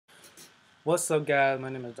What's up, guys? My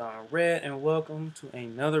name is Dontrell Redmond, and welcome to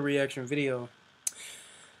another reaction video.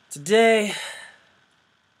 Today,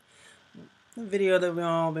 the video that we've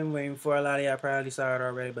all been waiting for. A lot of y'all probably saw it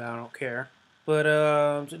already, but I don't care. But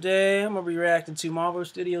today, I'm gonna be reacting to Marvel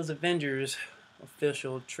Studios' Avengers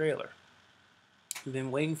official trailer. We've been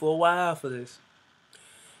waiting for a while for this,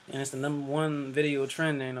 and it's the #1 video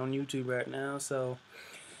trending on YouTube right now. So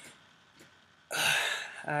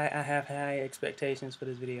I have high expectations for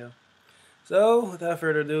this video. So, without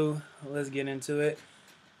further ado, let's get into it.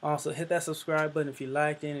 Also, hit that subscribe button if you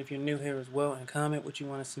liked it, and if you're new here as well, and comment what you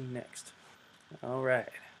want to see next. Alright.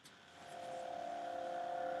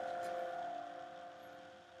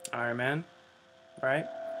 Iron Man, right?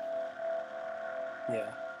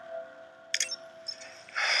 Yeah.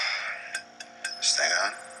 Staying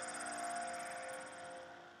on.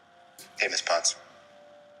 Hey, Miss Potts.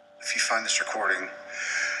 If you find this recording,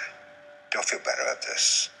 don't feel bad about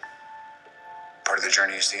this. Part of the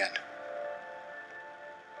journey is the end.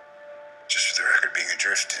 Just for the record, being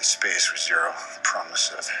adrift in space with zero promise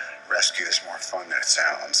of rescue is more fun than it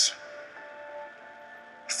sounds.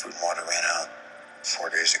 Food and water ran out 4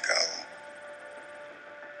 days ago.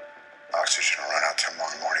 Oxygen will run out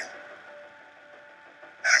tomorrow morning.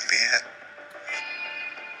 That'll be it.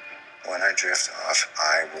 When I drift off,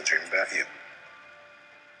 I will dream about you.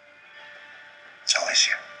 It's always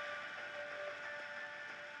you.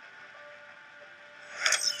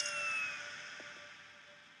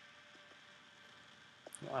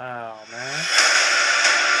 Wow, man.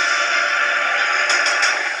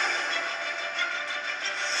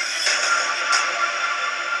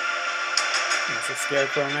 It's a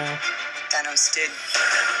scarecrow now. Thanos did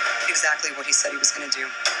exactly what he said he was going to do.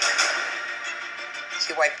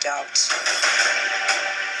 He wiped out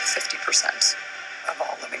 50% of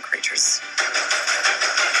all living creatures.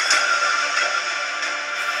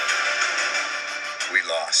 We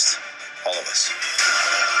lost. All of us.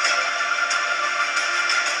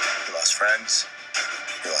 We lost friends.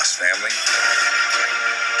 We lost family.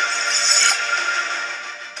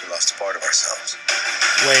 We lost a part of ourselves.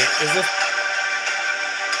 Wait, is this...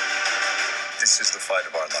 This is the fight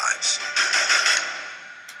of our lives.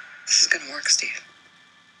 This is going to work, Steve.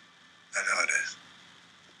 I know it is.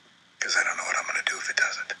 Because I don't know what I'm going to do if it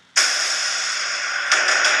doesn't.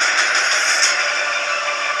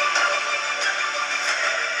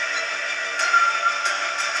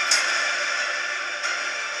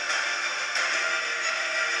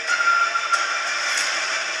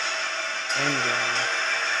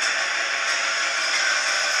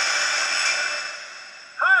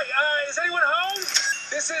 Hi, is anyone home?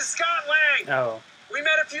 This is Scott Lang. Oh. We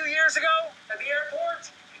met a few years ago at the airport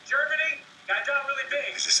in Germany. Got done really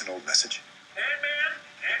big. Is this an old message? Ant-Man,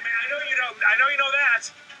 I know you know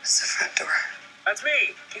that. It's the front door. That's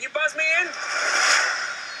me. Can you buzz me in?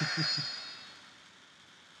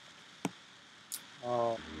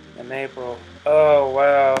 Oh, in April. Oh,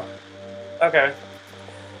 wow. Okay.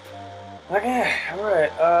 Okay,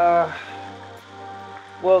 alright.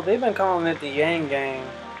 Well, they've been calling it the Endgame.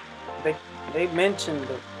 They mentioned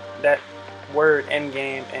that word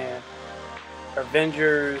Endgame in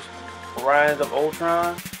Avengers Rise of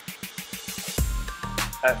Ultron,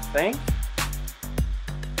 I think.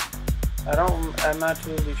 I'm not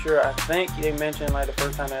truly sure. I think they mentioned like the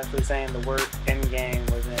first time actually saying the word Endgame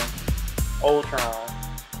was in Ultron.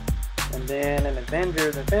 And then in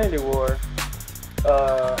Avengers Infinity War,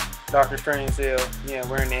 Doctor Strange said, yeah,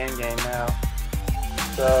 we're in the Endgame now.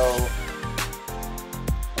 So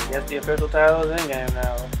I guess the official title is Endgame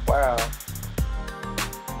now. Wow.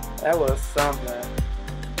 That was something.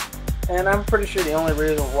 And I'm pretty sure the only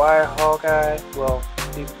reason why Hawkeye, well,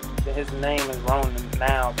 his name is Ronan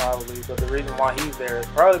now probably, but the reason why he's there is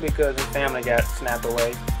probably because his family got snapped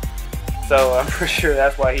away. So I'm pretty sure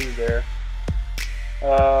that's why he's there.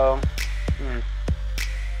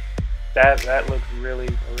 That looks really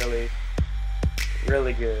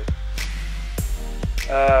good.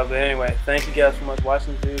 But anyway, thank you guys so much for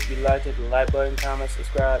watching the video. If you liked it, hit the like button, comment,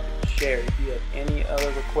 subscribe, and share. If you have any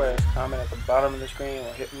other requests, comment at the bottom of the screen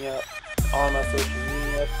or hit me up on my social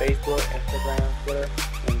media, Facebook, Instagram, Twitter,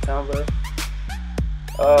 and Tumblr.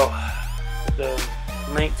 Oh, the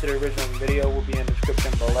link to the original video will be in the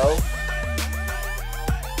description below.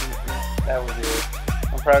 That was it.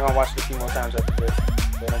 I'm probably going to watch it a few more times after this.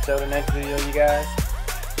 But until the next video, you guys,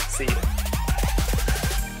 see ya.